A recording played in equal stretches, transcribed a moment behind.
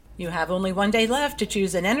You have only one day left to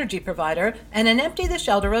choose an energy provider, and an Empty the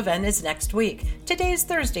Shelter event is next week. Today is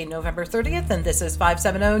Thursday, November 30th, and this is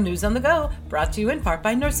 570 News on the Go, brought to you in part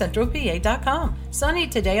by NorthCentralPA.com. Sunny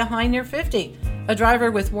today, a high near 50. A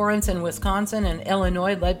driver with warrants in Wisconsin and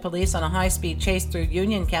Illinois led police on a high-speed chase through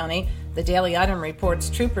Union County. The Daily Item reports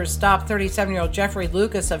troopers stopped 37-year-old Jeffrey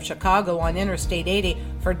Lucas of Chicago on Interstate 80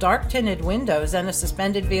 for dark tinted windows and a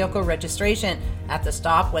suspended vehicle registration. At the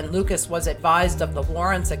stop, when Lucas was advised of the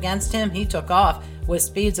warrants against him, he took off with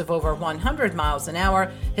speeds of over 100 miles an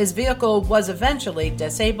hour. His vehicle was eventually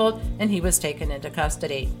disabled and he was taken into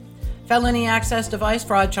custody. Felony access device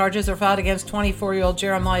fraud charges are filed against 24-year-old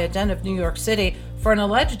Jeremiah Dent of New York City for an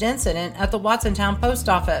alleged incident at the Watsontown post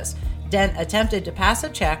office. Dent attempted to pass a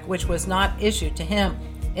check which was not issued to him.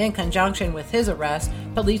 In conjunction with his arrest,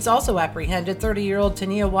 police also apprehended 30-year-old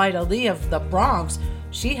Tania White Ali of the Bronx.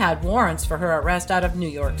 She had warrants for her arrest out of New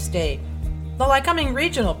York State. The Lycoming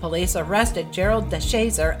Regional Police arrested Gerald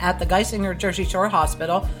DeShazer at the Geisinger Jersey Shore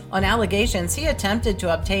Hospital on allegations he attempted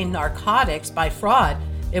to obtain narcotics by fraud.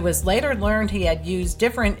 It was later learned he had used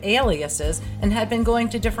different aliases and had been going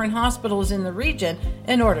to different hospitals in the region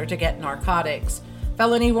in order to get narcotics.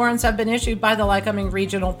 Felony warrants have been issued by the Lycoming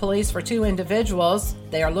Regional Police for two individuals.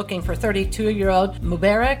 They are looking for 32-year-old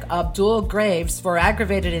Mubarak Abdul Graves for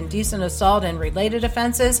aggravated indecent assault and related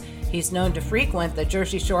offenses. He's known to frequent the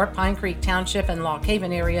Jersey Shore, Pine Creek Township, and Lock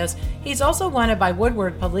Haven areas. He's also wanted by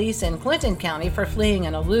Woodward Police in Clinton County for fleeing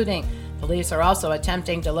and eluding. Police are also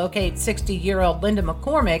attempting to locate 60-year-old Linda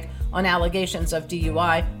McCormick on allegations of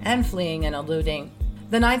DUI and fleeing and eluding.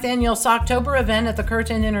 The 9th annual Socktober event at the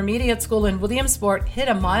Curtin Intermediate School in Williamsport hit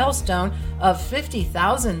a milestone of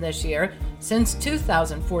 50,000 this year. Since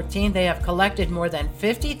 2014, they have collected more than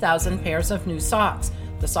 50,000 pairs of new socks.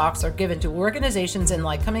 The socks are given to organizations in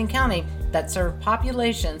Lycoming County that serve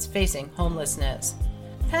populations facing homelessness.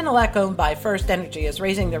 Penelec, owned by First Energy, is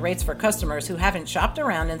raising the rates for customers who haven't shopped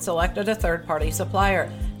around and selected a third-party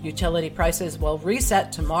supplier. Utility prices will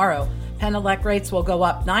reset tomorrow. Penelec rates will go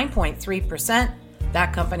up 9.3%.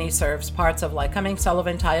 That company serves parts of Lycoming,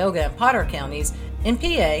 Sullivan, Tioga, and Potter counties. In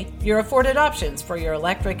PA, you're afforded options for your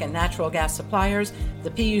electric and natural gas suppliers.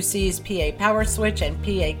 The PUC's PA Power Switch and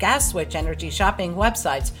PA Gas Switch energy shopping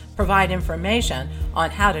websites provide information on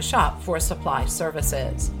how to shop for supply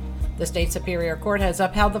services. The State Superior Court has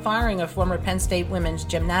upheld the firing of former Penn State women's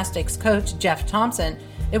gymnastics coach Jeff Thompson.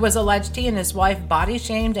 It was alleged he and his wife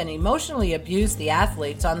body-shamed and emotionally abused the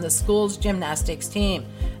athletes on the school's gymnastics team.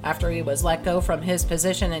 After he was let go from his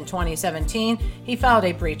position in 2017, he filed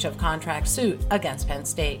a breach of contract suit against Penn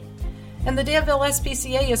State. And the Danville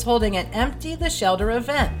SPCA is holding an Empty the Shelter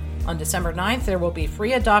event. On December 9th, there will be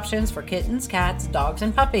free adoptions for kittens, cats, dogs,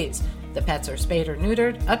 and puppies. The pets are spayed or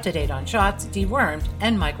neutered, up to date on shots, dewormed,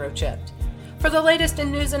 and microchipped. For the latest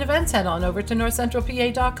in news and events, head on over to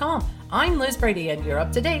NorthCentralPA.com. I'm Liz Brady, and you're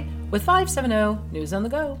up to date with 570 News on the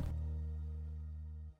Go.